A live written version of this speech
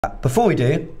Before we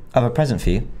do, I have a present for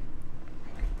you.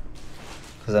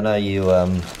 Because I know you,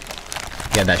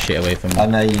 Get that shit away from me. I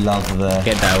know you love the...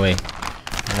 Get that away.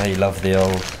 I know you love the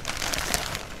old...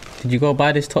 Did you go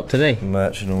buy this top today?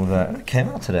 merch and all that. It came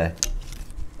out today.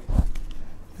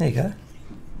 There you go.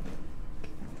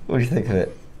 What do you think of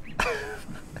it?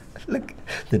 Look,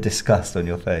 the disgust on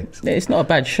your face. It's not a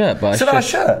bad shirt, but It's a nice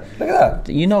shirt. Look at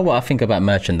that. You know what I think about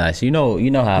merchandise. You know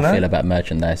how I feel about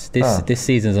merchandise. This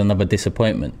season's another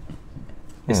disappointment.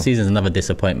 This season's another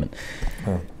disappointment.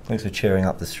 Oh, thanks for cheering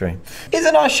up the stream. It's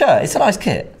a nice shirt. It's a nice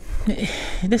kit.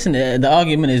 Listen, the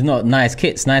argument is not nice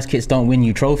kits. Nice kits don't win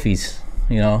you trophies.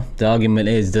 You know, the argument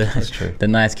is the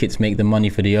nice kits make the money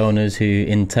for the owners, who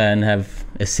in turn have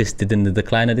assisted in the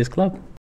decline of this club.